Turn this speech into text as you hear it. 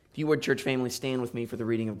If you would, church family, stand with me for the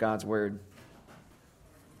reading of God's Word.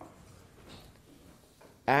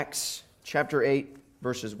 Acts chapter 8,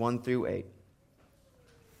 verses 1 through 8.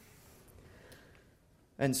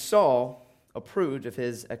 And Saul approved of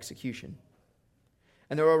his execution.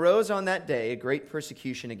 And there arose on that day a great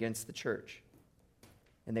persecution against the church.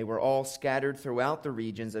 And they were all scattered throughout the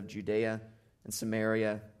regions of Judea and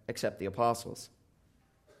Samaria, except the apostles.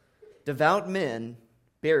 Devout men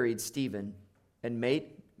buried Stephen and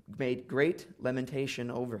made great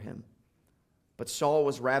lamentation over him. But Saul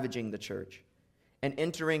was ravaging the church, and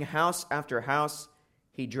entering house after house,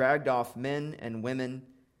 he dragged off men and women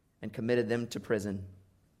and committed them to prison.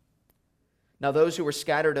 Now those who were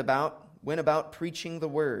scattered about went about preaching the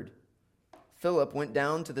word. Philip went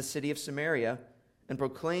down to the city of Samaria and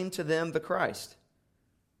proclaimed to them the Christ.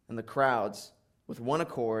 And the crowds, with one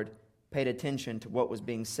accord, paid attention to what was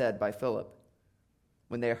being said by Philip,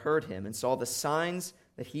 when they heard him and saw the signs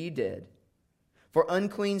that he did. For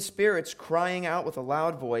unclean spirits, crying out with a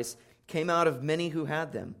loud voice, came out of many who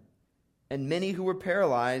had them, and many who were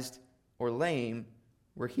paralyzed or lame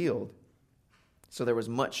were healed. So there was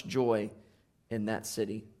much joy in that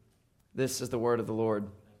city. This is the word of the Lord.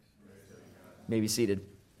 You may be seated.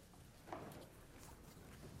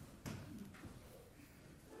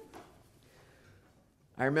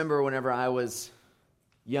 I remember whenever I was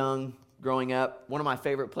young, growing up, one of my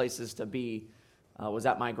favorite places to be was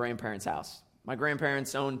at my grandparents' house. My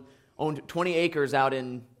grandparents owned 20 acres out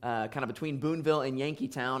in kind of between Boonville and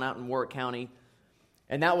Yankeetown out in Warwick County.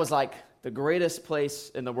 And that was like the greatest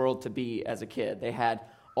place in the world to be as a kid. They had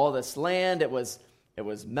all this land. It was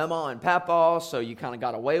Mama and Papa, so you kind of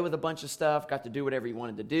got away with a bunch of stuff, got to do whatever you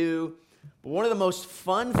wanted to do. But one of the most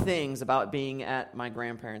fun things about being at my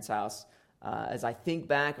grandparents' house, as I think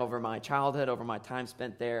back over my childhood, over my time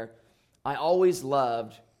spent there, I always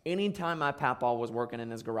loved, anytime my papa was working in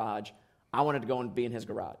his garage, I wanted to go and be in his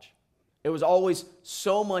garage. It was always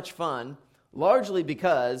so much fun, largely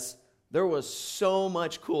because there was so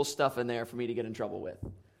much cool stuff in there for me to get in trouble with.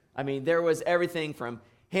 I mean, there was everything from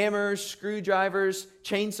hammers, screwdrivers,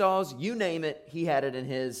 chainsaws, you name it, he had it in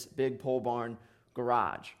his big pole barn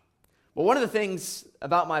garage. Well, one of the things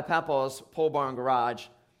about my papa's pole barn garage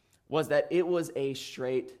was that it was a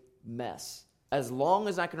straight mess, as long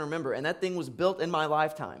as I can remember. And that thing was built in my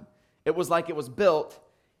lifetime. It was like it was built,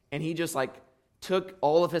 and he just like took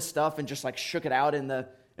all of his stuff and just like shook it out in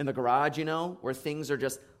the garage, you know, where things are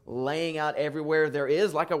just laying out everywhere. There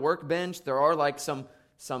is like a workbench. There are like some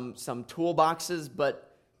toolboxes,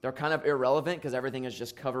 but they're kind of irrelevant because everything is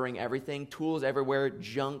just covering everything. Tools everywhere,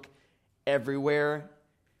 junk everywhere.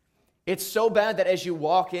 It's so bad that as you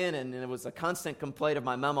walk in, and it was a constant complaint of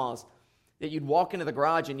my mama's, that you'd walk into the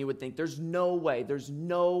garage and you would think, there's no way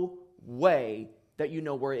that you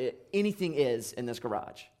know where anything is in this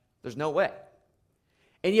garage. There's no way.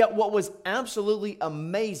 And yet what was absolutely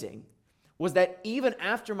amazing was that even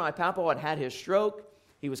after my papa had his stroke,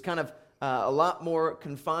 he was kind of a lot more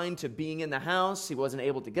confined to being in the house. He wasn't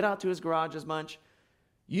able to get out to his garage as much.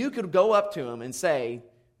 You could go up to him and say,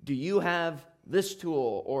 do you have this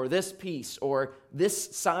tool or this piece or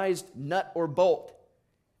this sized nut or bolt?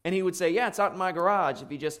 And he would say, yeah, it's out in my garage.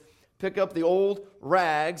 If you just pick up the old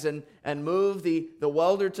rags and move the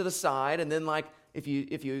welder to the side, and then like if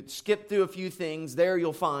you skip through a few things, there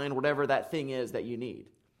you'll find whatever that thing is that you need.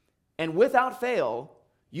 And without fail,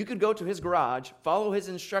 you could go to his garage, follow his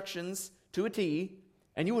instructions to a T,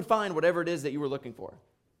 and you would find whatever it is that you were looking for.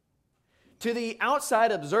 To the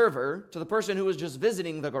outside observer, to the person who was just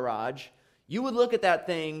visiting the garage, you would look at that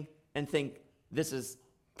thing and think, this is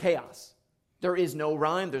chaos. There is no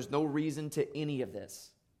rhyme. There's no reason to any of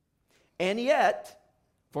this. And yet,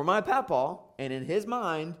 for my papa, and in his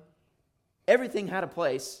mind, everything had a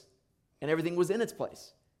place, and everything was in its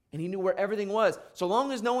place. And he knew where everything was. So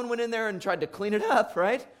long as no one went in there and tried to clean it up,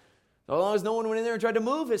 right? So long as no one went in there and tried to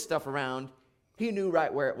move his stuff around, he knew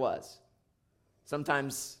right where it was.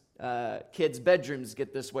 Sometimes kids' bedrooms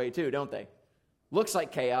get this way too, don't they? Looks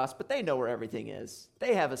like chaos, but they know where everything is.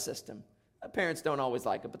 They have a system. Parents don't always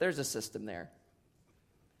like it, but there's a system there.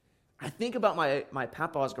 I think about my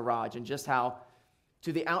papa's garage and just how,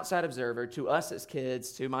 to the outside observer, to us as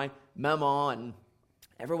kids, to my mama and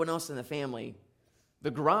everyone else in the family, the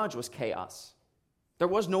garage was chaos. There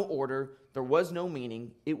was no order. There was no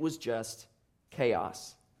meaning. It was just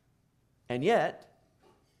chaos. And yet,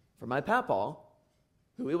 for my papa,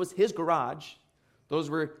 who it was his garage, those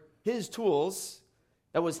were his tools,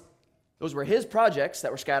 those were his projects that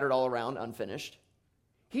were scattered all around, unfinished.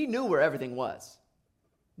 He knew where everything was.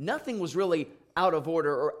 Nothing was really out of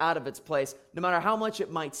order or out of its place, no matter how much it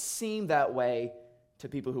might seem that way to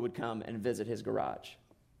people who would come and visit his garage.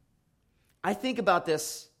 I think about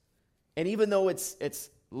this, and even though it's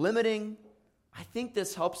limiting, I think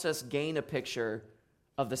this helps us gain a picture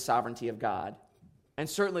of the sovereignty of God, and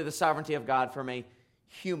certainly the sovereignty of God from a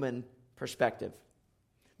human perspective.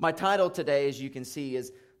 My title today, as you can see,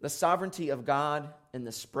 is The Sovereignty of God and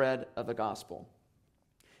the Spread of the Gospel.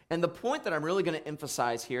 And the point that I'm really going to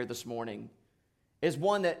emphasize here this morning is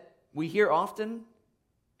one that we hear often,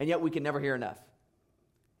 and yet we can never hear enough.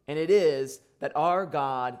 And it is that our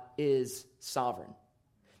God is sovereign.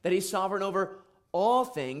 That He's sovereign over all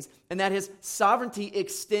things, and that His sovereignty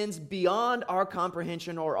extends beyond our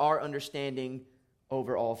comprehension or our understanding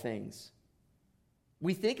over all things.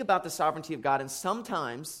 We think about the sovereignty of God, and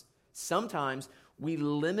sometimes we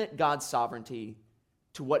limit God's sovereignty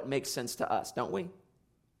to what makes sense to us, don't we?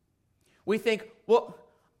 We think, well,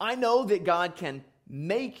 I know that God can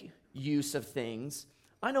make use of things.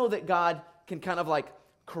 I know that God can kind of like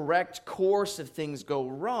correct course if things go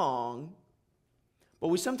wrong. But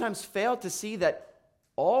we sometimes fail to see that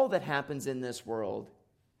all that happens in this world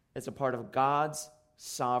is a part of God's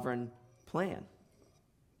sovereign plan.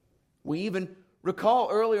 We even recall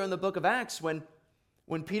earlier in the book of Acts when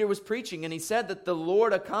Peter was preaching and he said that the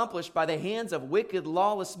Lord accomplished by the hands of wicked,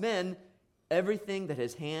 lawless men everything that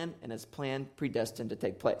His hand and His plan predestined to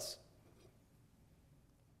take place.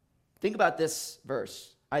 Think about this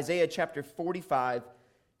verse, Isaiah chapter 45,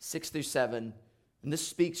 6 through 7. And this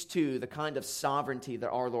speaks to the kind of sovereignty that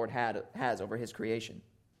our Lord has over His creation.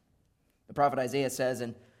 The prophet Isaiah says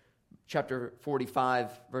in chapter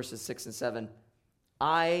 45, verses 6 and 7,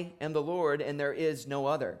 I am the Lord, and there is no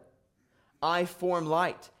other. I form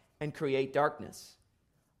light and create darkness.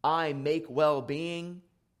 I make well-being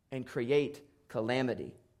and create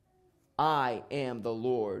calamity. I am the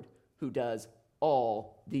Lord who does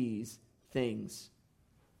all these things.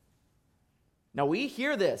 Now we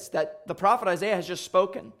hear this, that the prophet Isaiah has just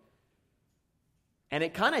spoken. And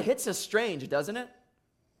it kind of hits us strange, doesn't it?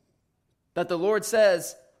 That the Lord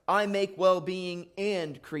says, I make well-being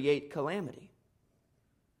and create calamity.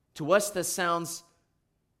 To us, this sounds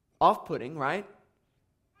off-putting, right?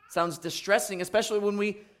 Sounds distressing, especially when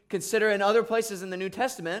we consider in other places in the New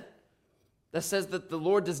Testament that says that the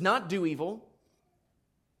Lord does not do evil.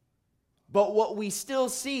 But what we still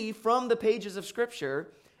see from the pages of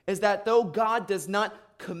Scripture is that though God does not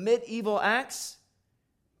commit evil acts,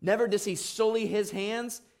 never does He sully His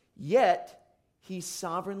hands, yet He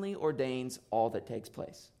sovereignly ordains all that takes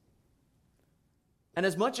place. And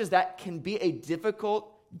as much as that can be a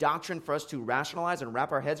difficult doctrine for us to rationalize and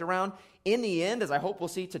wrap our heads around, in the end, as I hope we'll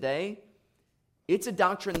see today, it's a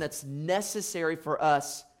doctrine that's necessary for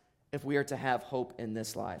us if we are to have hope in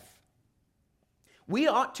this life. We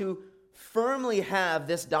ought to firmly have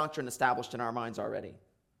this doctrine established in our minds already.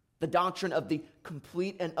 The doctrine of the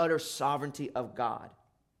complete and utter sovereignty of God.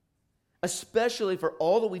 Especially for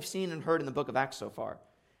all that we've seen and heard in the book of Acts so far.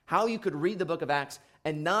 How you could read the book of Acts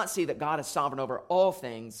and not see that God is sovereign over all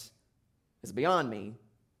things is beyond me.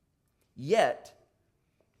 Yet,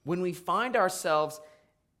 when we find ourselves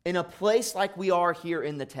in a place like we are here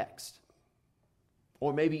in the text,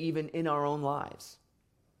 or maybe even in our own lives,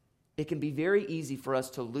 it can be very easy for us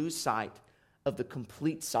to lose sight of the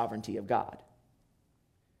complete sovereignty of God.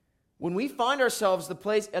 When we find ourselves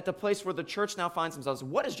at the place where the church now finds themselves,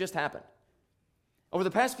 what has just happened? Over the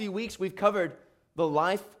past few weeks, we've covered the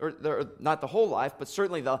life, or not the whole life, but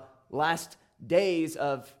certainly the last days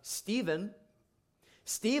of Stephen.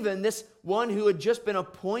 Stephen, this one who had just been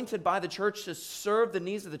appointed by the church to serve the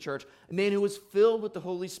needs of the church, a man who was filled with the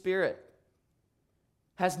Holy Spirit,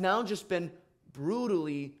 has now just been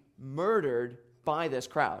brutally murdered by this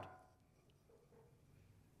crowd.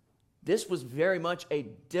 This was very much a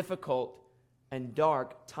difficult and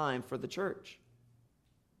dark time for the church.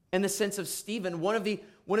 In the sense of Stephen, one of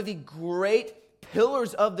the great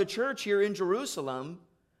pillars of the church here in Jerusalem,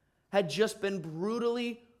 had just been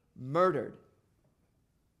brutally murdered.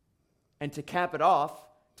 And to cap it off,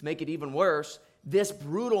 to make it even worse, this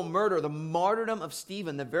brutal murder, the martyrdom of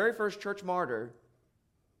Stephen, the very first church martyr,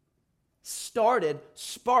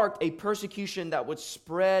 sparked a persecution that would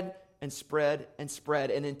spread and spread and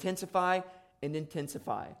spread and intensify and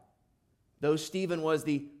intensify. Though Stephen was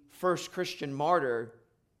the first Christian martyr,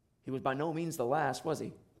 he was by no means the last, was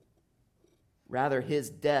he? Rather, his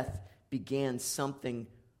death began something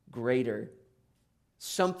greater.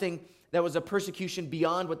 Something that was a persecution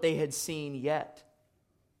beyond what they had seen yet.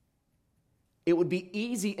 It would be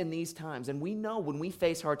easy in these times, and we know when we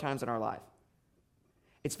face hard times in our life,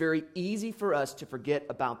 it's very easy for us to forget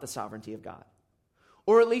about the sovereignty of God.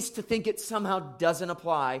 Or at least to think it somehow doesn't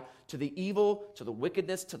apply to the evil, to the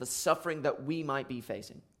wickedness, to the suffering that we might be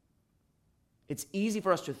facing. It's easy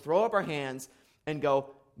for us to throw up our hands and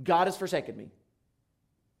go, God has forsaken me.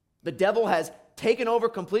 The devil has taken over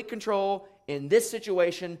complete control in this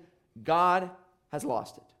situation. God has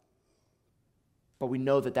lost it. But we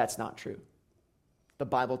know that that's not true. The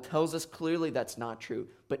Bible tells us clearly that's not true.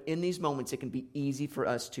 But in these moments, it can be easy for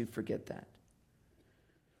us to forget that.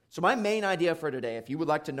 So my main idea for today, if you would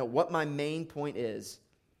like to know what my main point is,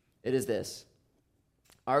 it is this.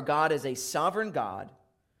 Our God is a sovereign God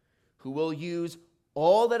who will use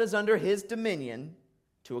all that is under his dominion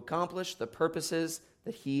to accomplish the purposes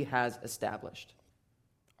that he has established.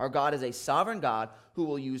 Our God is a sovereign God who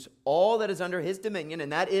will use all that is under his dominion,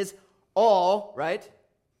 and that is all, right?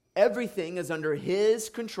 Everything is under his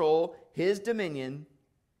control, his dominion.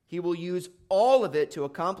 He will use all of it to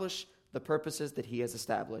accomplish the purposes that he has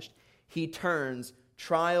established. He turns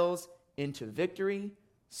trials into victory,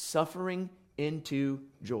 suffering into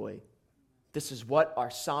joy. This is what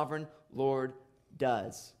our sovereign Lord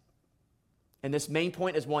does. And this main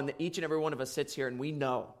point is one that each and every one of us sits here and we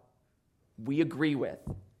know, we agree with,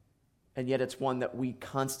 and yet it's one that we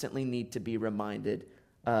constantly need to be reminded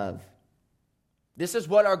of. This is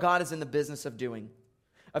what our God is in the business of doing,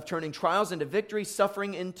 of turning trials into victory,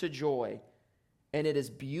 suffering into joy. And it is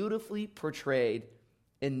beautifully portrayed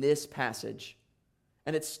in this passage.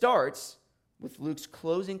 And it starts with Luke's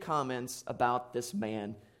closing comments about this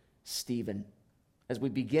man, Stephen. As we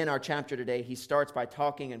begin our chapter today, he starts by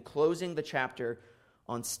talking and closing the chapter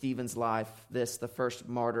on Stephen's life, the first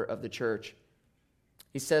martyr of the church.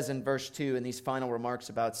 He says in verse 2, in these final remarks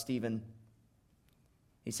about Stephen,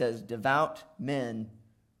 he says, "Devout men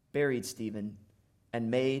buried Stephen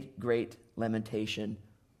and made great lamentation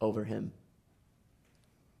over him."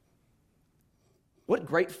 What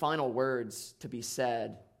great final words to be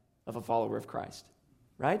said of a follower of Christ,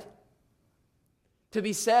 right? To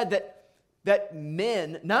be said that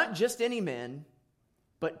men, not just any men,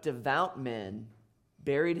 but devout men,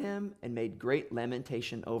 buried him and made great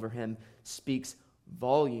lamentation over him, speaks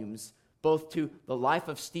volumes both to the life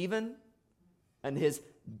of Stephen and his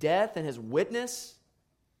death and his witness,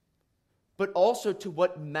 but also to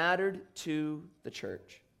what mattered to the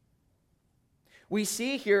church. We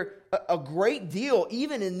see here a great deal,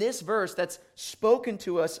 even in this verse, that's spoken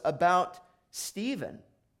to us about Stephen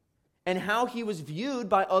and how he was viewed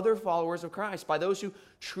by other followers of Christ, by those who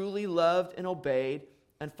truly loved and obeyed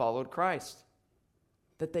and followed Christ.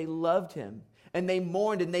 That they loved him and they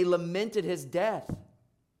mourned and they lamented his death.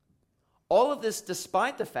 All of this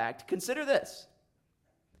despite the fact, consider this,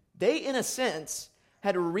 they in a sense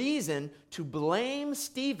had reason to blame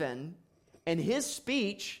Stephen and his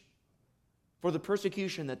speech for the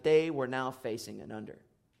persecution that they were now facing and under.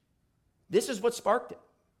 This is what sparked it.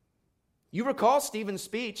 You recall Stephen's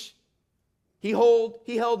speech. He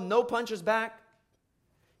held no punches back.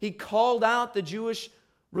 He called out the Jewish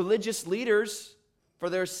religious leaders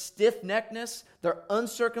for their stiff-neckedness, their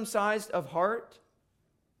uncircumcised of heart.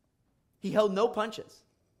 He held no punches.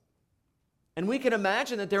 And we can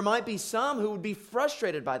imagine that there might be some who would be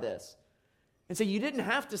frustrated by this and say, you didn't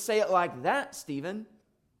have to say it like that, Stephen.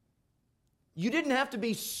 You didn't have to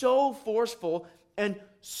be so forceful and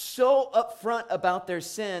so upfront about their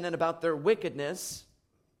sin and about their wickedness.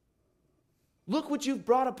 Look what you've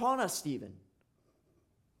brought upon us, Stephen.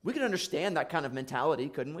 We could understand that kind of mentality,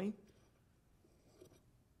 couldn't we?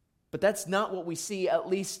 But that's not what we see, at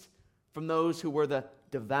least from those who were the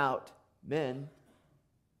devout men.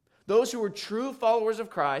 Those who were true followers of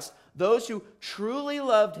Christ, those who truly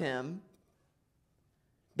loved him,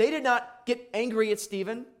 they did not get angry at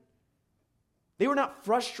Stephen. They were not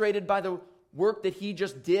frustrated by the work that he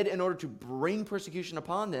just did in order to bring persecution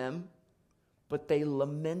upon them, but they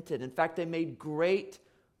lamented. In fact, they made great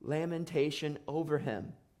lamentation over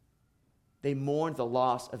him. They mourned the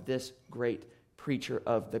loss of this great preacher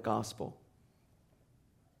of the gospel.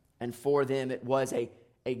 And for them, it was a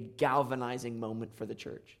galvanizing moment for the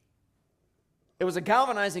church. It was a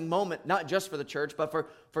galvanizing moment, not just for the church, but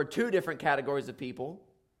for two different categories of people.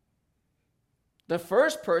 The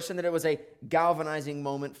first person that it was a galvanizing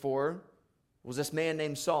moment for was this man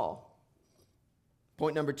named Saul.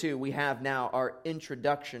 Point number 2, we have now our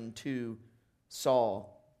introduction to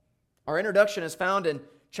Saul. Our introduction is found in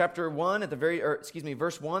chapter 1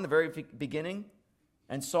 verse 1, the very beginning.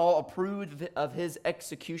 And Saul approved of his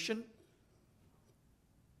execution.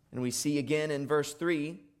 And we see again in verse 3,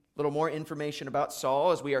 a little more information about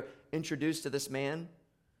Saul as we are introduced to this man,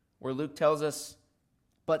 where Luke tells us,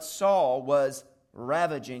 "But Saul was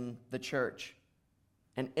ravaging the church,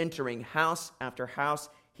 and entering house after house,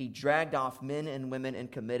 he dragged off men and women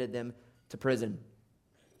and committed them to prison."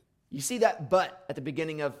 You see that "but" at the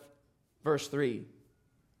beginning of verse 3.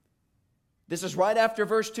 This is right after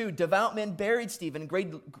verse 2. Devout men buried Stephen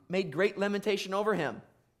and made great lamentation over him.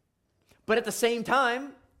 But at the same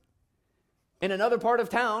time, in another part of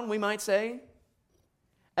town, we might say,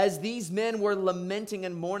 as these men were lamenting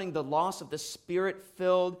and mourning the loss of the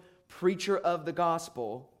Spirit-filled preacher of the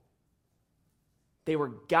gospel, they were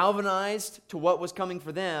galvanized to what was coming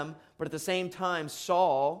for them, but at the same time,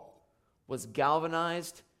 Saul was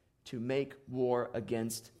galvanized to make war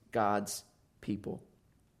against God's people.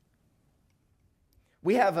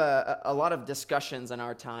 We have a lot of discussions in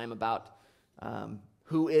our time about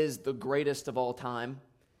who is the greatest of all time.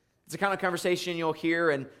 It's the kind of conversation you'll hear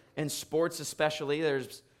in sports especially.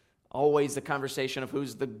 There's always the conversation of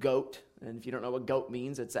who's the GOAT. And if you don't know what GOAT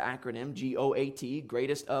means, it's an acronym, G-O-A-T,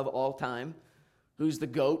 greatest of all time. Who's the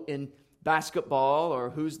GOAT in basketball, or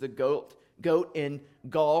who's the GOAT in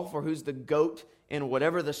golf, or who's the GOAT in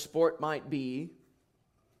whatever the sport might be.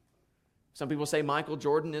 Some people say Michael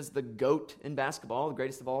Jordan is the GOAT in basketball, the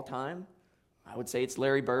greatest of all time. I would say it's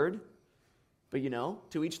Larry Bird. But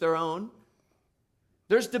to each their own.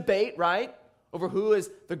 There's debate, right, over who is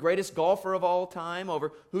the greatest golfer of all time,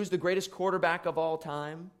 over who's the greatest quarterback of all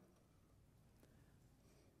time.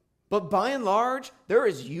 But by and large, there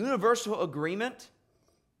is universal agreement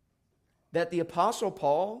that the Apostle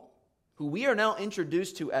Paul, who we are now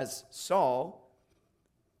introduced to as Saul,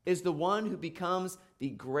 is the one who becomes the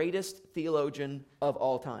greatest theologian of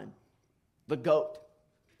all time, the GOAT,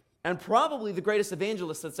 and probably the greatest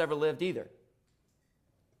evangelist that's ever lived either.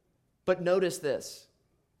 But notice this,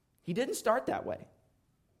 he didn't start that way.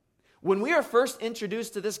 When we are first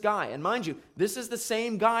introduced to this guy, and mind you, this is the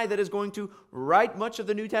same guy that is going to write much of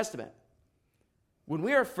the New Testament. When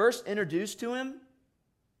we are first introduced to him,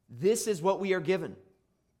 this is what we are given.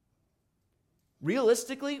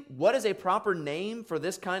 Realistically, what is a proper name for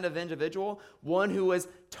this kind of individual? One who is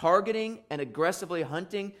targeting and aggressively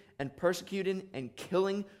hunting and persecuting and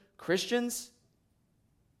killing Christians?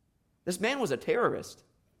 This man was a terrorist.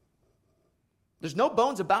 There's no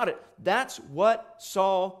bones about it. That's what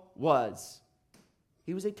Saul was.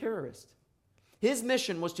 He was a terrorist. His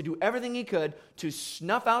mission was to do everything he could to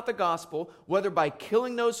snuff out the gospel, whether by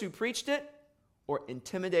killing those who preached it or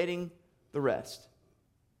intimidating the rest.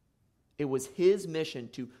 It was his mission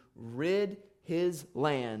to rid his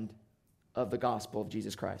land of the gospel of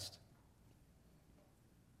Jesus Christ.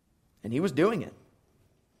 And he was doing it.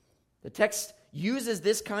 The text uses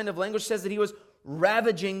this kind of language, says that he was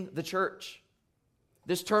ravaging the church.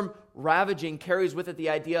 This term ravaging carries with it the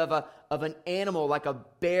idea of an animal like a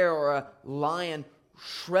bear or a lion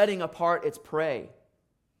shredding apart its prey,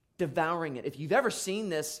 devouring it. If you've ever seen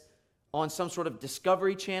this on some sort of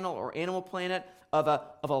Discovery Channel or Animal Planet of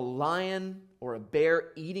a lion or a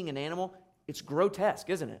bear eating an animal, it's grotesque,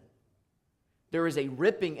 isn't it? There is a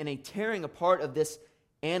ripping and a tearing apart of this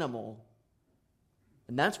animal.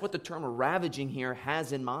 And that's what the term ravaging here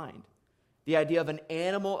has in mind. The idea of an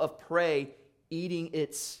animal of prey eating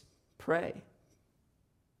its prey.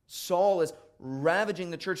 Saul is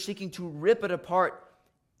ravaging the church, seeking to rip it apart,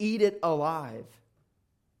 eat it alive.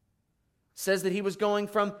 Says that he was going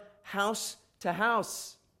from house to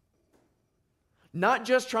house. Not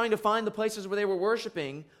just trying to find the places where they were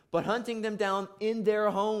worshiping, but hunting them down in their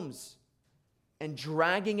homes and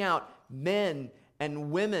dragging out men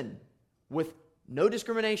and women with no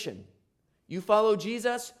discrimination. You follow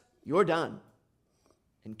Jesus, you're done.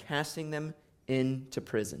 And casting them into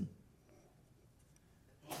prison.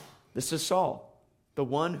 This is Saul, the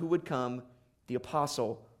one who would come the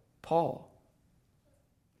Apostle Paul.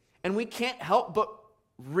 And we can't help but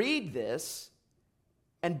read this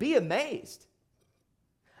and be amazed.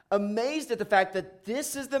 Amazed at the fact that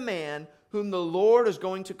this is the man whom the Lord is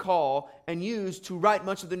going to call and use to write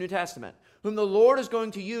much of the New Testament, whom the Lord is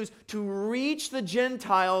going to use to reach the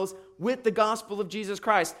Gentiles with the gospel of Jesus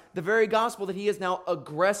Christ, the very gospel that he is now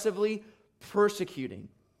aggressively persecuting,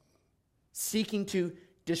 seeking to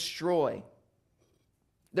destroy.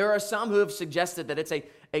 There are some who have suggested that it's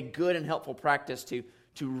a good and helpful practice to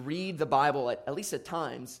read the Bible, at least at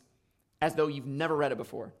times, as though you've never read it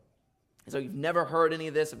before. As though you've never heard any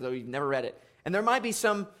of this, as though you've never read it. And there might be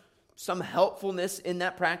some helpfulness in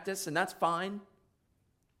that practice, and that's fine.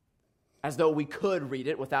 As though we could read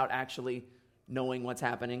it without actually knowing what's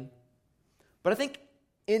happening. But I think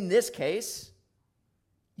in this case,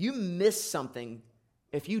 you miss something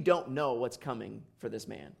if you don't know what's coming for this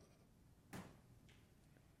man.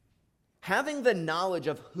 Having the knowledge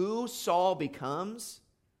of who Saul becomes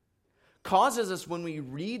causes us, when we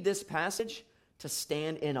read this passage, to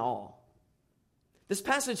stand in awe. This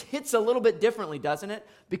passage hits a little bit differently, doesn't it?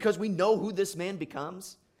 Because we know who this man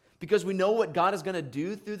becomes. Because we know what God is going to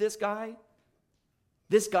do through this guy.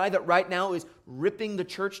 This guy that right now is ripping the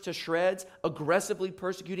church to shreds, aggressively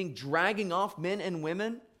persecuting, dragging off men and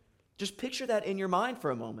women. Just picture that in your mind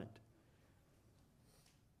for a moment.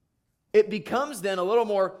 It becomes then a little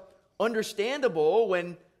more understandable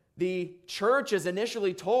when the church is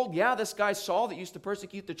initially told, yeah, this guy Saul that used to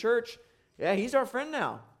persecute the church, yeah, he's our friend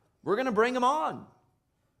now. We're going to bring him on.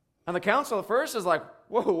 And the council at first is like,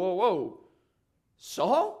 whoa, whoa, whoa.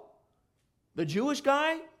 Saul? The Jewish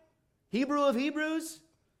guy? Hebrew of Hebrews?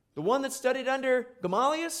 The one that studied under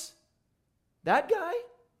Gamaliel? That guy?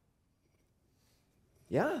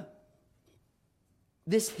 Yeah.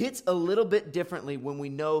 This hits a little bit differently when we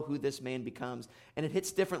know who this man becomes. And it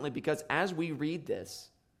hits differently because as we read this,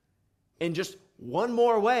 in just one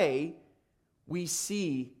more way, we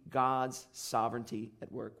see God's sovereignty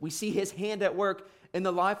at work. We see his hand at work in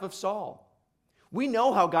the life of Saul. We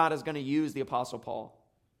know how God is going to use the Apostle Paul.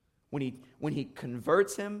 When he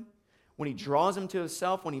converts him, when he draws him to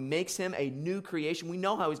himself, when he makes him a new creation, we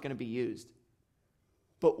know how he's going to be used.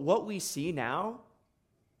 But what we see now,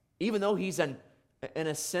 even though he's in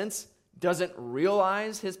a sense doesn't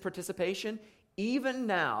realize his participation, even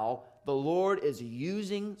now the Lord is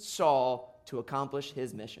using Saul to accomplish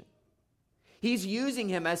his mission. He's using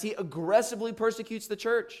him as he aggressively persecutes the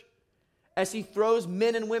church, as he throws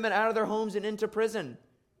men and women out of their homes and into prison,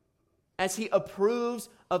 as he approves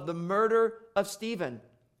of the murder of Stephen.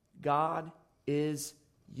 God is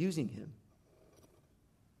using him.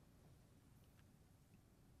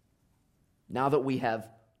 Now that we have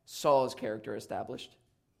Saul's character established,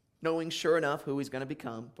 knowing sure enough who he's going to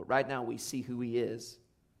become, but right now we see who he is.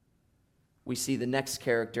 We see the next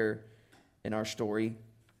character in our story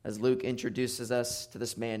as Luke introduces us to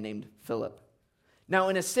this man named Philip. Now,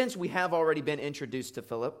 in a sense, we have already been introduced to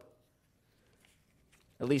Philip.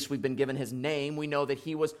 At least we've been given his name. We know that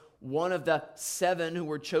he was one of the 7 who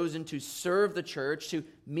were chosen to serve the church, to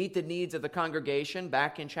meet the needs of the congregation.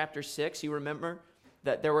 Back in chapter 6, you remember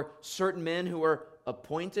that there were certain men who were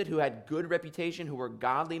appointed, who had good reputation, who were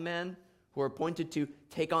godly men, who were appointed to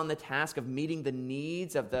take on the task of meeting the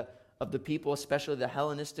needs of the people, especially the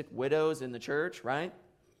Hellenistic widows in the church, right?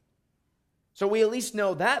 So we at least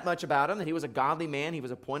know that much about him, that he was a godly man. He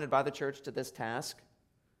was appointed by the church to this task.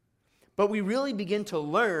 But we really begin to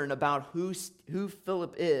learn about who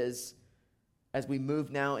Philip is as we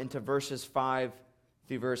move now into verses 5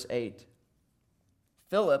 through verse 8.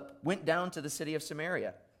 Philip went down to the city of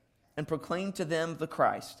Samaria and proclaimed to them the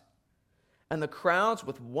Christ. And the crowds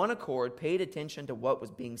with one accord paid attention to what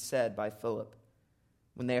was being said by Philip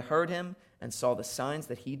when they heard him and saw the signs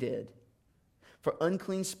that he did. For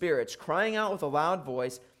unclean spirits, crying out with a loud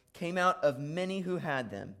voice, came out of many who had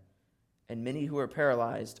them, and many who were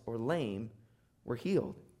paralyzed or lame were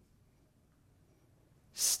healed.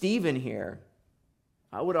 Stephen here,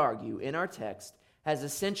 I would argue, in our text,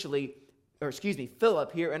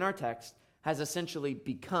 Philip here in our text has essentially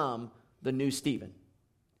become the new Stephen.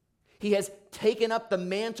 He has taken up the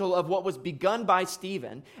mantle of what was begun by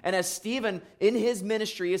Stephen. And as Stephen, in his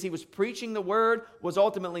ministry, as he was preaching the word, was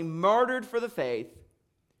ultimately martyred for the faith,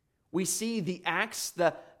 we see the acts,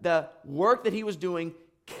 the work that he was doing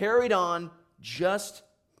carried on just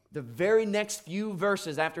the very next few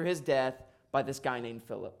verses after his death by this guy named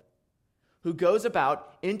Philip, who goes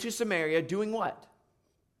about into Samaria doing what?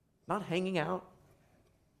 Not hanging out.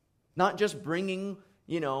 Not just bringing,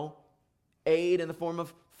 aid in the form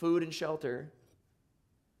of food and shelter,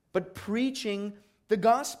 but preaching the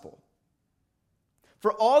gospel.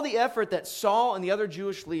 For all the effort that Saul and the other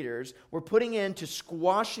Jewish leaders were putting into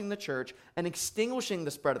squashing the church and extinguishing the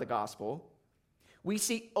spread of the gospel, we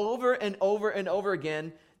see over and over and over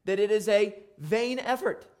again that it is a vain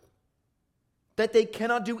effort, that they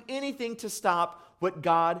cannot do anything to stop what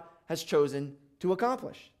God has chosen to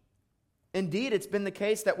accomplish. Indeed, it's been the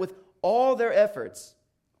case that with all their efforts,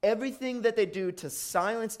 everything that they do to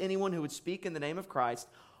silence anyone who would speak in the name of Christ,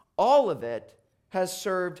 all of it has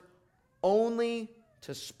served only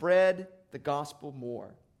to spread the gospel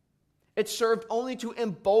more. It served only to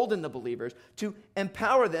embolden the believers, to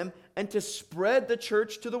empower them, and to spread the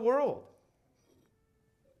church to the world.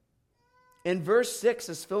 In verse 6,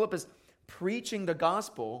 as Philip is preaching the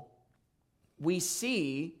gospel, we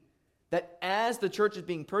see that as the church is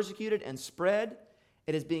being persecuted and spread,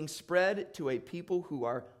 it is being spread to a people who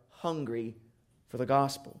are hungry for the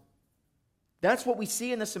gospel. That's what we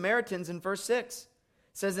see in the Samaritans in verse 6. It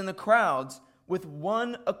says, in the crowds, with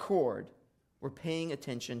one accord, were paying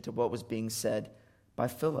attention to what was being said by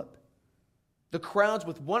Philip. The crowds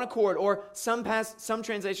with one accord, or some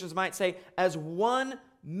translations might say, as one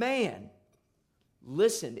man,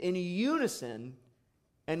 listened in unison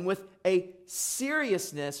and with a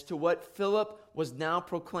seriousness to what Philip was now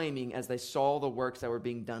proclaiming as they saw the works that were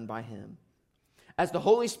being done by him. As the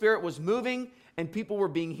Holy Spirit was moving and people were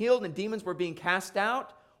being healed and demons were being cast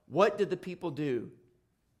out, what did the people do?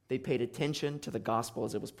 They paid attention to the gospel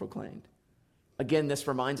as it was proclaimed. Again, this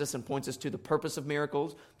reminds us and points us to the purpose of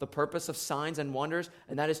miracles, the purpose of signs and wonders,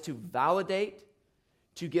 and that is to validate,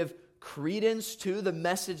 to give credence to the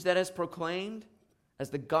message that is proclaimed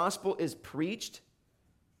as the gospel is preached.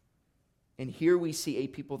 And here we see a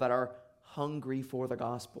people that are hungry for the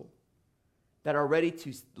gospel, that are ready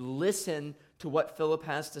to listen to what Philip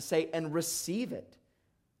has to say and receive it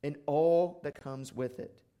and all that comes with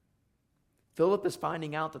it. Philip is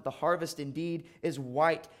finding out that the harvest indeed is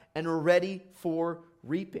white and ready for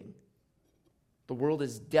reaping. The world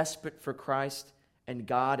is desperate for Christ, and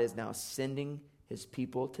God is now sending his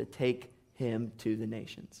people to take him to the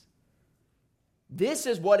nations. This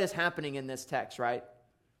is what is happening in this text, right?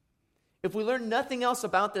 If we learn nothing else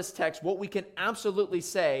about this text, what we can absolutely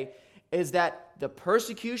say is that the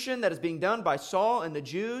persecution that is being done by Saul and the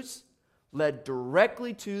Jews led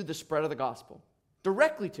directly to the spread of the gospel.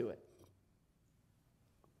 Directly to it.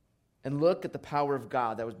 And look at the power of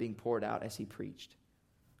God that was being poured out as he preached.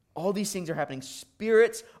 All these things are happening.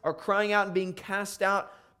 Spirits are crying out and being cast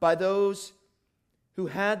out by those who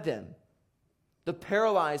had them. The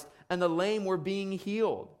paralyzed and the lame were being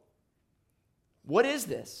healed. What is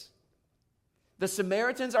this? The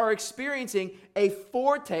Samaritans are experiencing a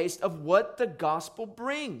foretaste of what the gospel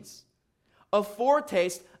brings. A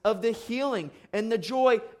foretaste of the healing and the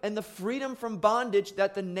joy and the freedom from bondage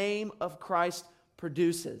that the name of Christ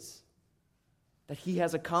produces, that he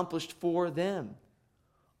has accomplished for them.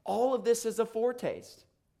 All of this is a foretaste.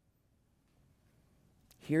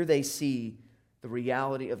 Here they see the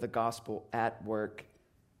reality of the gospel at work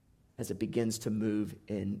as it begins to move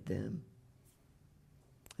in them.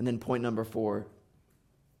 And then point number 4,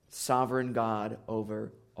 sovereign God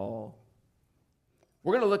over all.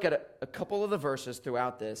 We're going to look at a couple of the verses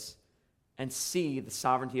throughout this and see the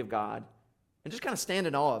sovereignty of God and just kind of stand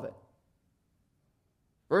in awe of it.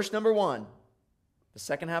 Verse number 1, the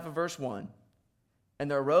second half of verse 1. And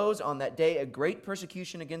there arose on that day a great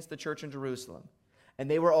persecution against the church in Jerusalem, and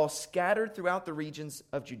they were all scattered throughout the regions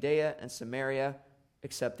of Judea and Samaria,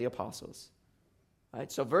 except the apostles. All right,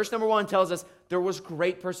 so verse number 1 tells us there was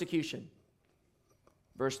great persecution.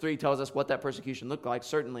 Verse 3 tells us what that persecution looked like,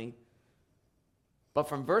 certainly. But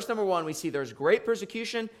from verse number 1, we see there's great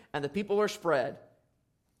persecution and the people are spread.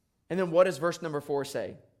 And then what does verse number 4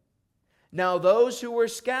 say? Now those who were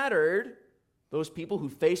scattered, those people who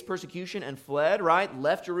faced persecution and fled, right,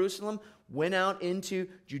 left Jerusalem, went out into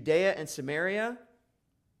Judea and Samaria.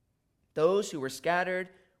 Those who were scattered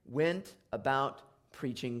went about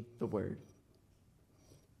preaching the word.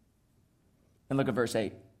 And look at verse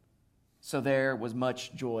 8. So there was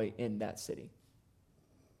much joy in that city.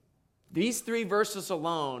 These 3 verses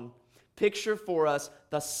alone picture for us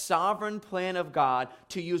the sovereign plan of God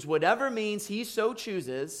to use whatever means he so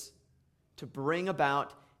chooses to bring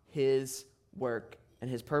about his work and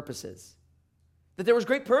his purposes. That there was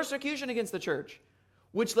great persecution against the church,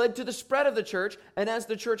 which led to the spread of the church, and as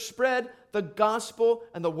the church spread, the gospel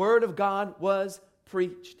and the word of God was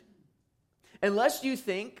preached. Unless you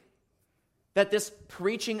think that this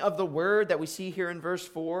preaching of the word that we see here in verse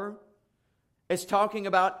 4 is talking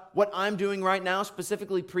about what I'm doing right now,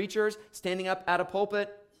 specifically preachers standing up at a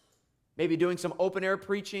pulpit, maybe doing some open air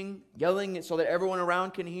preaching, yelling so that everyone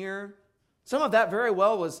around can hear. Some of that very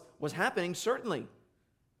well was happening, certainly.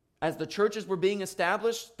 As the churches were being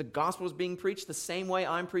established, the gospel was being preached the same way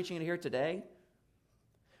I'm preaching it here today.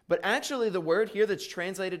 But actually the word here that's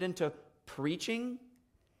translated into preaching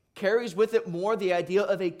carries with it more the idea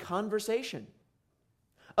of a conversation,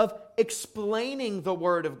 of explaining the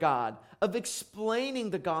word of God, of explaining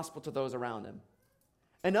the gospel to those around him.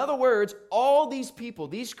 In other words, all these people,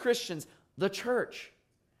 these Christians, the church,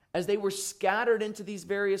 as they were scattered into these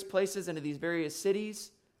various places, into these various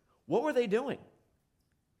cities, what were they doing?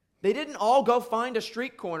 They didn't all go find a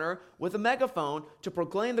street corner with a megaphone to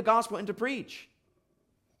proclaim the gospel and to preach.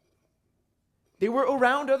 They were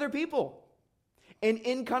around other people. And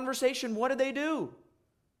in conversation, what did they do?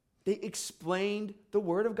 They explained the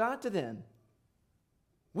word of God to them.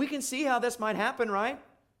 We can see how this might happen, right?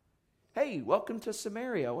 Hey, welcome to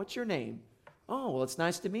Samaria. What's your name? Oh, well, it's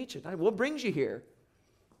nice to meet you. What brings you here?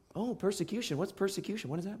 Oh, persecution. What's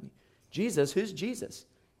persecution? What does that mean? Jesus. Who's Jesus?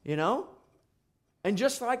 You know? And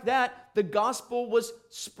just like that, the gospel was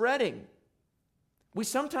spreading. We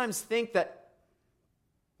sometimes think that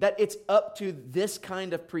it's up to this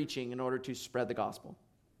kind of preaching in order to spread the gospel,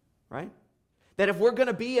 right? That if we're going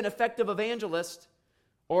to be an effective evangelist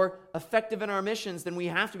or effective in our missions, then we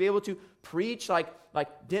have to be able to preach like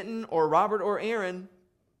Denton or Robert or Aaron.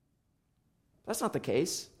 That's not the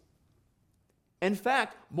case. In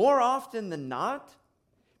fact, more often than not,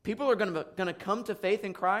 people are going to come to faith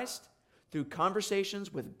in Christ through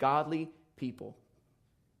conversations with godly people.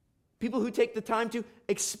 People who take the time to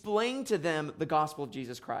explain to them the gospel of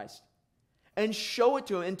Jesus Christ and show it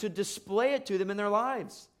to them and to display it to them in their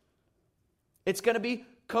lives. It's going to be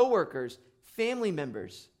coworkers, family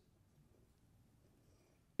members.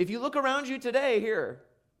 If you look around you today here,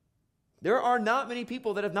 there are not many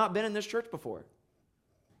people that have not been in this church before.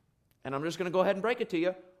 And I'm just going to go ahead and break it to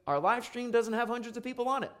you. Our live stream doesn't have hundreds of people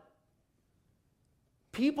on it.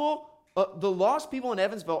 The lost people in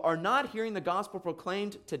Evansville are not hearing the gospel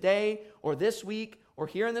proclaimed today or this week or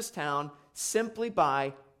here in this town simply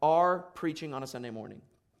by our preaching on a Sunday morning.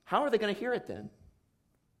 How are they going to hear it then?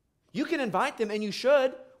 You can invite them, and you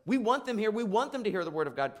should. We want them here. We want them to hear the word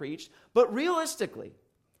of God preached. But realistically,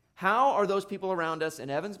 how are those people around us in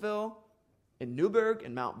Evansville, in Newburgh,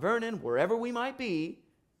 in Mount Vernon, wherever we might be,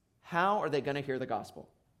 how are they going to hear the gospel?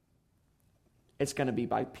 It's going to be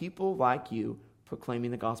by people like you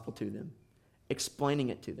proclaiming the gospel to them, explaining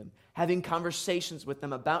it to them, having conversations with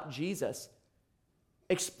them about Jesus,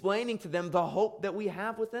 explaining to them the hope that we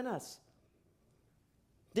have within us.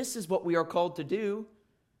 This is what we are called to do.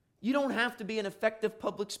 You don't have to be an effective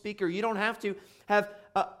public speaker. You don't have to have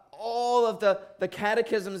all of the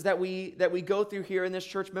catechisms that we go through here in this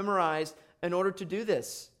church memorized in order to do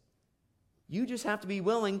this. You just have to be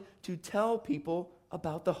willing to tell people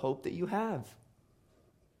about the hope that you have.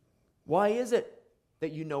 Why is it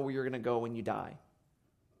that you know where you're going to go when you die?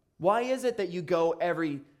 Why is it that you go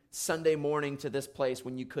every Sunday morning to this place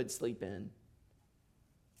when you could sleep in?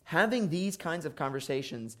 Having these kinds of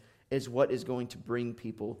conversations is what is going to bring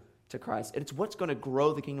people to Christ. It's what's going to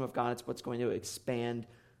grow the kingdom of God. It's what's going to expand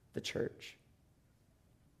the church.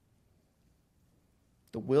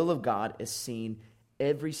 The will of God is seen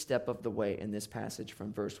every step of the way in this passage,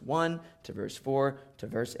 from verse 1 to verse 4 to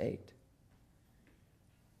verse 8.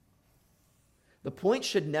 The point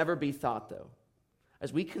should never be thought, though,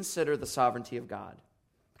 as we consider the sovereignty of God.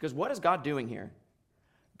 Because what is God doing here?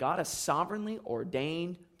 God has sovereignly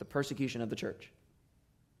ordained the persecution of the church.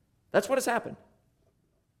 That's what has happened.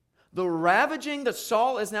 The ravaging that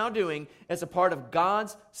Saul is now doing is a part of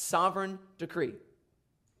God's sovereign decree.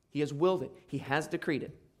 He has willed it. He has decreed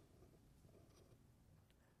it.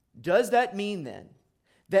 Does that mean then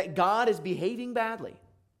that God is behaving badly?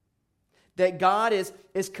 That God is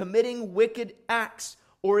committing wicked acts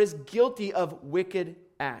or is guilty of wicked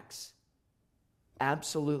acts?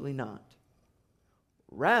 Absolutely not.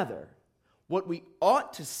 Rather, what we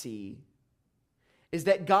ought to see is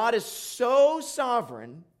that God is so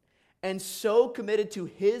sovereign and so committed to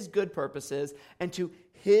His good purposes and to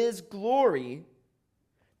His glory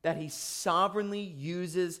that He sovereignly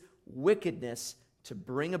uses wickedness to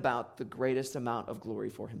bring about the greatest amount of glory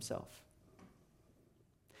for Himself.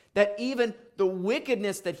 That even the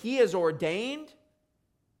wickedness that He has ordained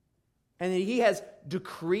and that He has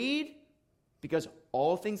decreed, because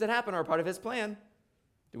all things that happen are a part of His plan.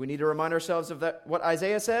 Do we need to remind ourselves of that? What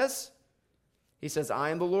Isaiah says? He says, I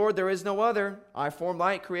am the Lord, there is no other. I form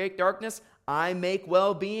light, create darkness. I make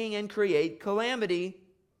well-being and create calamity.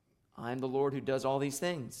 I am the Lord who does all these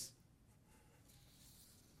things.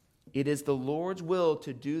 It is the Lord's will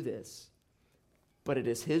to do this. But it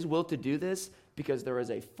is His will to do this because there is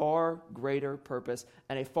a far greater purpose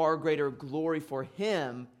and a far greater glory for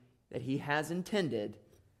Him that He has intended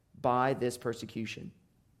by this persecution.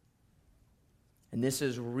 And this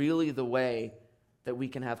is really the way that we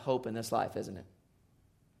can have hope in this life, isn't it?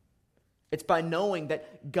 It's by knowing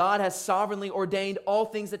that God has sovereignly ordained all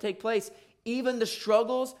things that take place, even the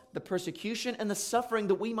struggles, the persecution, and the suffering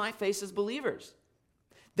that we might face as believers.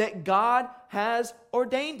 That God has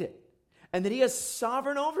ordained it, and that He is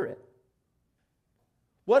sovereign over it.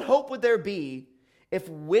 What hope would there be if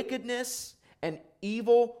wickedness and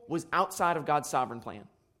evil was outside of God's sovereign plan?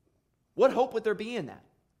 What hope would there be in that?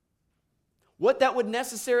 What that would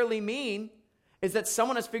necessarily mean is that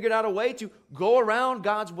someone has figured out a way to go around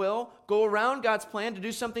God's will, go around God's plan,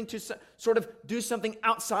 to sort of do something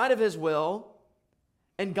outside of His will,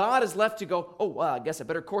 and God is left to go, oh, well, I guess I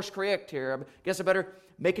better course correct here. I guess I better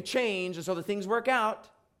make a change and so that things work out.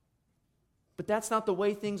 But that's not the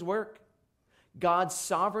way things work. God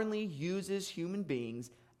sovereignly uses human beings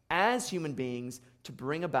as human beings to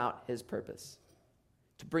bring about His purpose,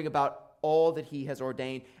 to bring about all that He has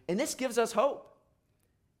ordained. And this gives us hope.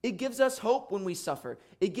 It gives us hope when we suffer.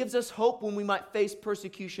 It gives us hope when we might face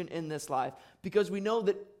persecution in this life, because we know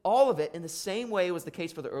that all of it, in the same way was the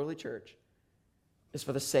case for the early church, is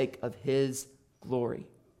for the sake of his glory.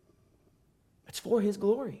 It's for his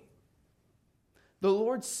glory. The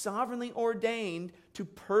Lord sovereignly ordained to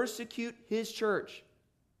persecute his church,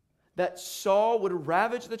 that Saul would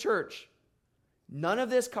ravage the church. None of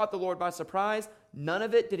this caught the Lord by surprise. None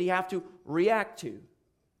of it did he have to react to.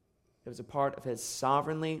 It was a part of his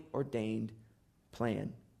sovereignly ordained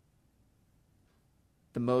plan.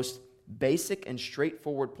 The most basic and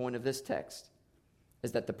straightforward point of this text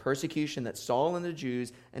is that the persecution that Saul and the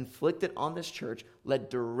Jews inflicted on this church led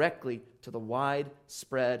directly to the wide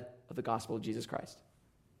spread of the gospel of Jesus Christ.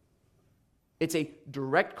 It's a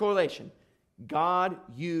direct correlation. God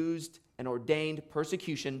used and ordained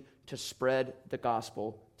persecution to spread the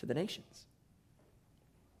gospel to the nations.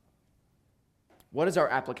 What is our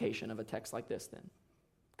application of a text like this then?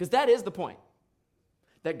 Because that is the point.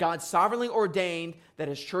 That God sovereignly ordained that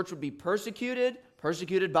his church would be persecuted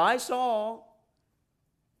by Saul,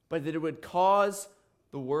 but that it would cause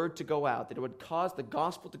the word to go out, that it would cause the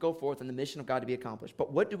gospel to go forth and the mission of God to be accomplished.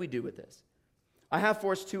 But what do we do with this? I have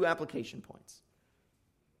for us 2 application points.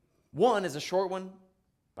 One is a short one,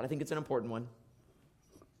 but I think it's an important one.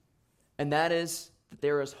 And that is that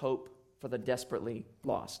there is hope for the desperately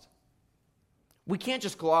lost. We can't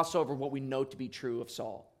just gloss over what we know to be true of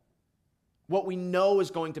Saul, what we know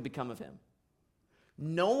is going to become of him.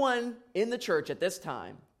 No one in the church at this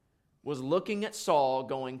time was looking at Saul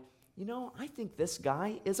going, I think this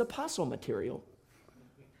guy is apostle material.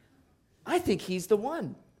 I think he's the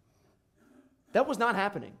one. That was not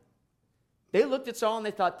happening. They looked at Saul and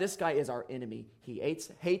they thought, this guy is our enemy. He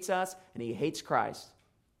hates us and he hates Christ.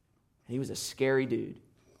 And he was a scary dude.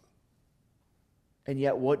 And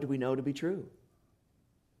yet, what do we know to be true?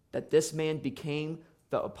 That this man became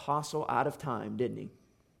the apostle out of time, didn't he?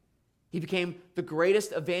 He became the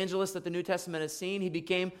greatest evangelist that the New Testament has seen. He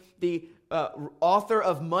became the author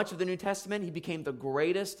of much of the New Testament. He became the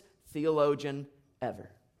greatest theologian ever.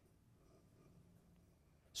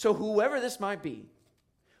 So whoever this might be,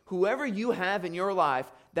 whoever you have in your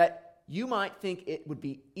life that you might think it would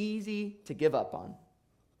be easy to give up on,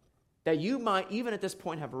 that you might even at this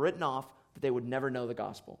point have written off that they would never know the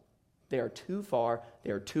gospel. They are too far.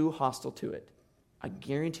 They are too hostile to it. I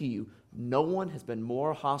guarantee you, no one has been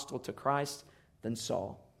more hostile to Christ than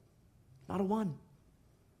Saul. Not a one.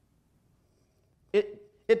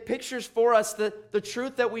 It pictures for us the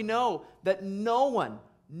truth that we know, that no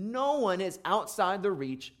one is outside the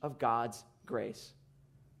reach of God's grace.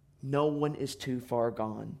 No one is too far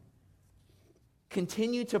gone.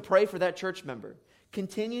 Continue to pray for that church member.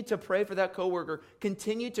 Continue to pray for that coworker.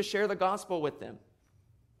 Continue to share the gospel with them.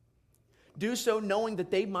 Do so knowing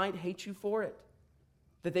that they might hate you for it,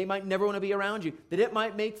 that they might never want to be around you, that it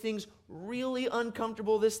might make things really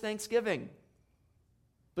uncomfortable this Thanksgiving.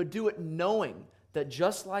 But do it knowing that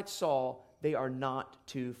just like Saul, they are not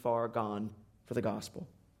too far gone for the gospel.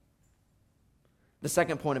 The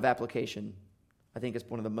second point of application, I think, is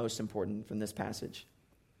one of the most important from this passage.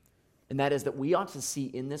 And that is that we ought to see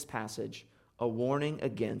in this passage a warning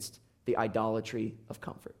against the idolatry of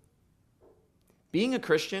comfort. Being a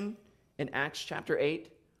Christian in Acts chapter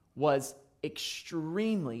 8 was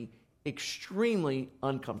extremely, extremely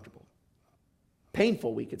uncomfortable.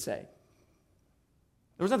 Painful, we could say.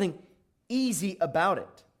 There was nothing easy about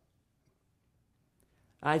it.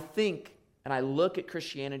 I think, and I look at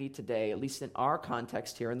Christianity today, at least in our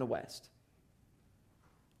context here in the West,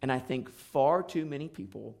 and I think far too many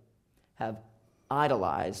people have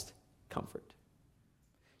idolized comfort.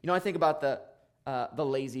 I think about the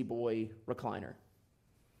lazy boy recliner.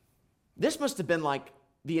 This must have been like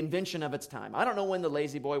the invention of its time. I don't know when the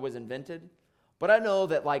lazy boy was invented, but I know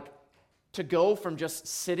that to go from just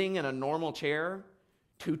sitting in a normal chair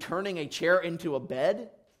to turning a chair into a bed,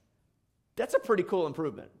 that's a pretty cool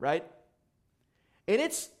improvement, right? And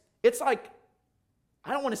it's like,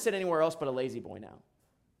 I don't want to sit anywhere else but a lazy boy now.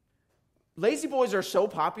 Lazy boys are so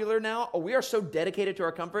popular now, or we are so dedicated to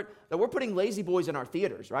our comfort, that we're putting lazy boys in our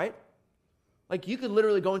theaters, right? You could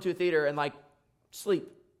literally go into a theater and sleep.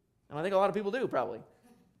 And I think a lot of people do, probably.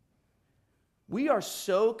 We are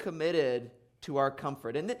so committed to our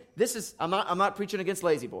comfort. And this is, I'm not preaching against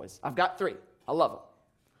lazy boys. I've got 3. I love them.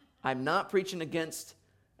 I'm not preaching against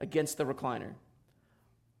the recliner.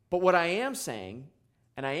 But what I am saying,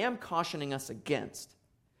 and I am cautioning us against,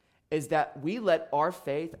 is that we let our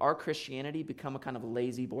faith, our Christianity, become a kind of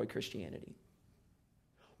lazy boy Christianity.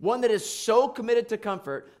 One that is so committed to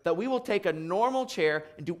comfort that we will take a normal chair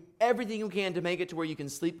and do everything we can to make it to where you can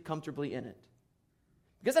sleep comfortably in it.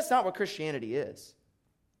 Because that's not what Christianity is.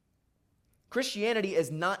 Christianity is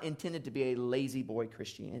not intended to be a lazy boy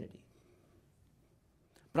Christianity.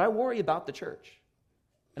 But I worry about the church.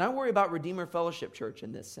 And I worry about Redeemer Fellowship Church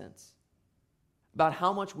in this sense, about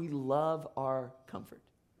how much we love our comfort,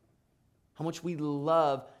 how much we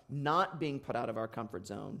love not being put out of our comfort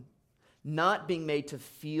zone, not being made to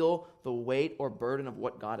feel the weight or burden of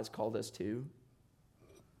what God has called us to.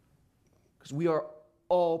 Because we are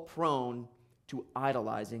all prone to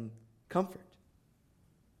idolizing comfort.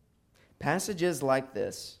 Passages like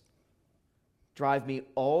this drive me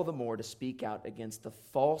all the more to speak out against the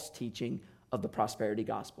false teaching of the prosperity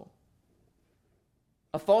gospel.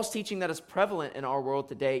 A false teaching that is prevalent in our world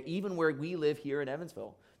today, even where we live here in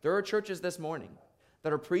Evansville. There are churches this morning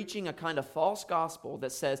that are preaching a kind of false gospel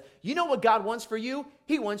that says, you know what God wants for you?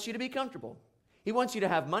 He wants you to be comfortable. He wants you to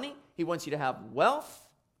have money. He wants you to have wealth.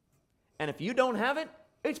 And if you don't have it,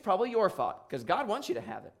 it's probably your fault, because God wants you to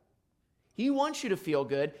have it. He wants you to feel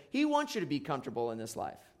good. He wants you to be comfortable in this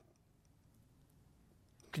life.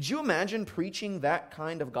 Could you imagine preaching that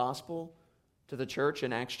kind of gospel to the church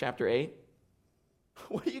in Acts chapter 8?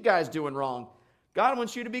 What are you guys doing wrong? God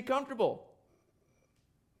wants you to be comfortable.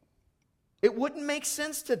 It wouldn't make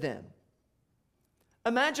sense to them.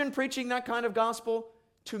 Imagine preaching that kind of gospel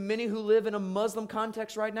to many who live in a Muslim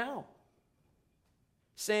context right now.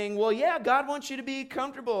 Saying, well, yeah, God wants you to be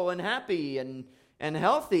comfortable and happy and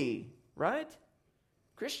healthy, right?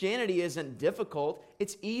 Christianity isn't difficult.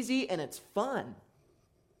 It's easy and it's fun.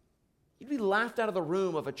 You'd be laughed out of the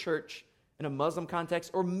room of a church in a Muslim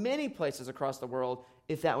context or many places across the world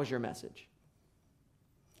if that was your message.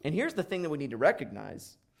 And here's the thing that we need to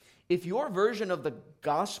recognize. If your version of the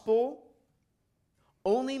gospel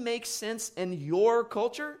only makes sense in your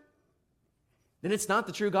culture, then it's not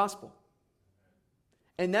the true gospel.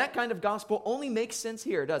 And that kind of gospel only makes sense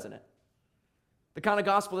here, doesn't it? The kind of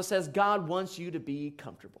gospel that says God wants you to be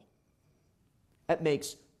comfortable. That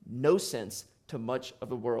makes no sense to much of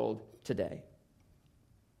the world today.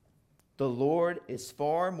 The Lord is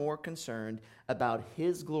far more concerned about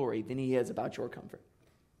His glory than He is about your comfort.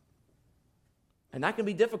 And that can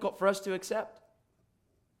be difficult for us to accept,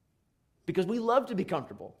 because we love to be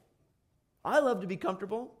comfortable. I love to be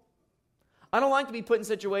comfortable. I don't like to be put in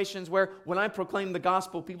situations where when I proclaim the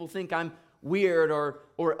gospel, people think I'm weird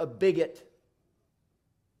or a bigot.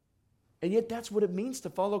 And yet that's what it means to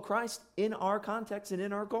follow Christ in our context and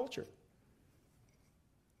in our culture.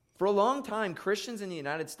 For a long time, Christians in the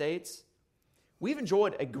United States, we've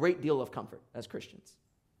enjoyed a great deal of comfort as Christians.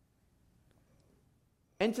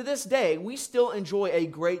 And to this day, we still enjoy a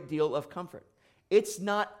great deal of comfort. It's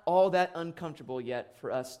not all that uncomfortable yet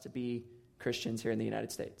for us to be Christians here in the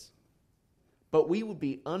United States. But we would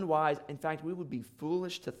be unwise, in fact, we would be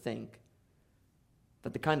foolish to think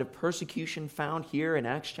that the kind of persecution found here in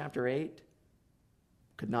Acts chapter 8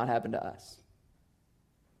 could not happen to us.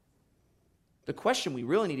 The question we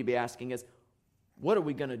really need to be asking is, what are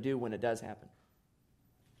we going to do when it does happen?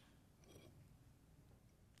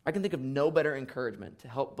 I can think of no better encouragement to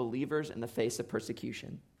help believers in the face of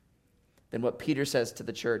persecution than what Peter says to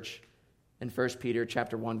the church in 1 Peter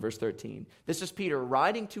chapter 1, verse 13. This is Peter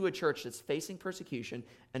writing to a church that's facing persecution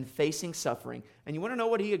and facing suffering. And you want to know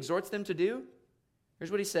what he exhorts them to do? Here's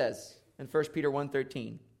what he says in 1 Peter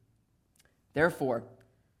 1:13. Therefore,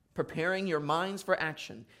 preparing your minds for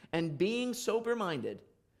action and being sober-minded,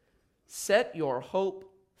 set your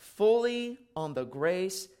hope fully on the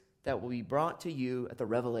grace that will be brought to you at the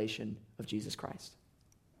revelation of Jesus Christ.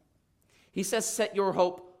 He says, set your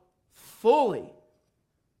hope fully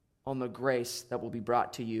on the grace that will be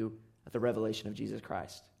brought to you at the revelation of Jesus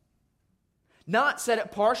Christ. Not set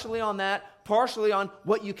it partially on that, partially on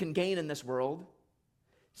what you can gain in this world.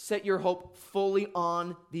 Set your hope fully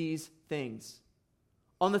on these things.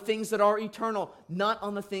 On the things that are eternal, not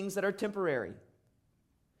on the things that are temporary.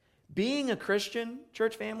 Being a Christian,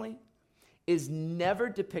 church family, is never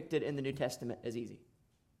depicted in the New Testament as easy.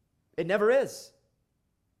 It never is.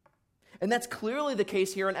 And that's clearly the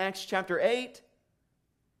case here in Acts chapter 8.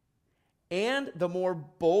 And the more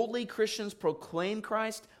boldly Christians proclaim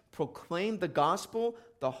Christ, proclaim the gospel,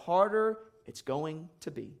 the harder it's going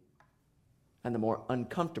to be. And the more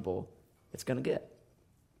uncomfortable it's going to get.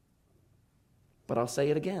 But I'll say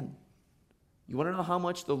it again. You want to know how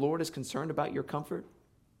much the Lord is concerned about your comfort?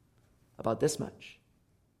 About this much.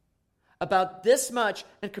 About this much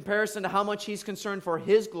in comparison to how much He's concerned for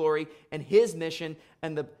His glory and His mission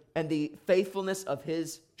and the faithfulness of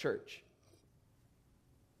His church.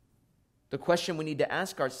 The question we need to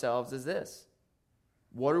ask ourselves is this: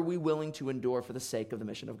 what are we willing to endure for the sake of the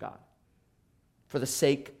mission of God? For the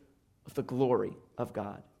sake of the glory of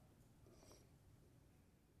God?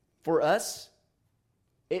 For us,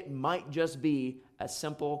 it might just be as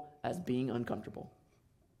simple as being uncomfortable.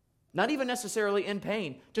 Not even necessarily in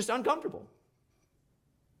pain, just uncomfortable.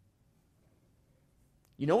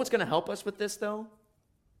 You know what's going to help us with this, though?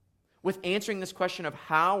 With answering this question of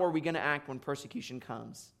how are we going to act when persecution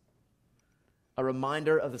comes? A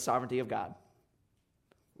reminder of the sovereignty of God.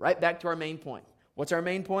 Right back to our main point. What's our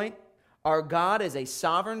main point? Our God is a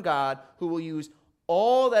sovereign God who will use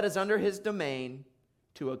all that is under his domain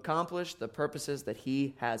to accomplish the purposes that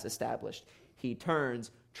he has established. He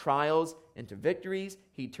turns trials into victories.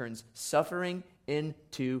 He turns suffering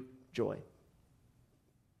into joy.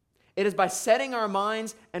 It is by setting our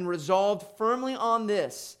minds and resolved firmly on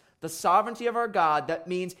this, the sovereignty of our God, that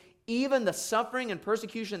means even the suffering and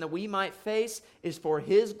persecution that we might face is for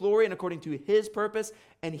his glory and according to his purpose,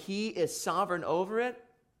 and he is sovereign over it.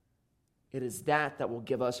 It is that will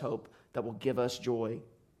give us hope, that will give us joy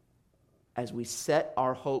as we set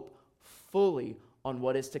our hope fully on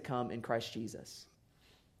what is to come in Christ Jesus,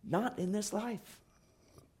 not in this life.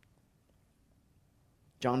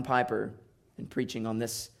 John Piper, in preaching on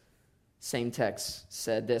this same text,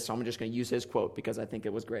 said this. So I'm just going to use his quote because I think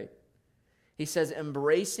it was great. He says,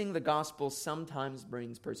 embracing the gospel sometimes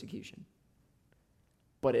brings persecution,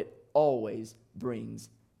 but it always brings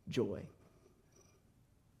joy.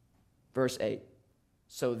 Verse 8,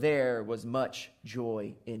 so there was much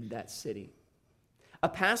joy in that city. A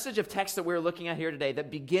passage of text that we're looking at here today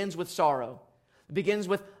that begins with sorrow, begins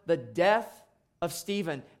with the death of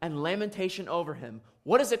Stephen and lamentation over him.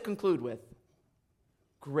 What does it conclude with?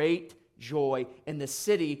 Great joy in the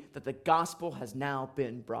city that the gospel has now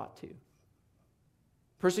been brought to.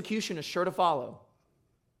 Persecution is sure to follow.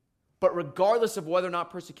 But regardless of whether or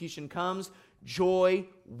not persecution comes, joy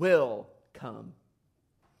will come.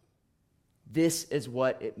 This is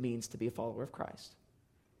what it means to be a follower of Christ.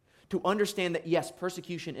 To understand that, yes,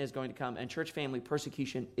 persecution is going to come, and church family,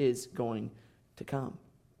 persecution is going to come.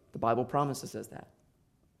 The Bible promises us that.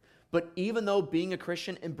 But even though being a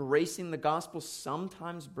Christian, embracing the gospel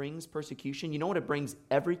sometimes brings persecution, you know what it brings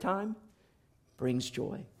every time? It brings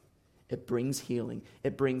joy. It brings healing.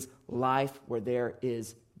 It brings life where there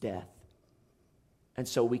is death. And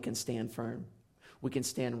so we can stand firm. We can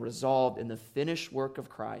stand resolved in the finished work of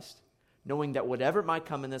Christ, knowing that whatever might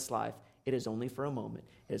come in this life, it is only for a moment.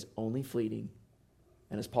 It is only fleeting.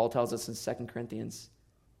 And as Paul tells us in 2 Corinthians,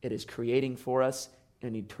 it is creating for us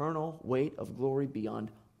an eternal weight of glory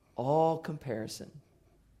beyond all comparison.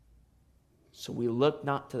 So we look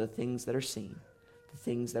not to the things that are seen, the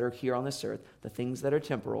things that are here on this earth, the things that are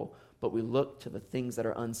temporal, but we look to the things that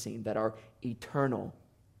are unseen, that are eternal.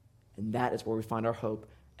 And that is where we find our hope,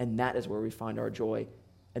 and that is where we find our joy.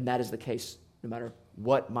 And that is the case no matter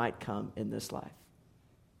what might come in this life.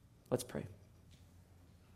 Let's pray.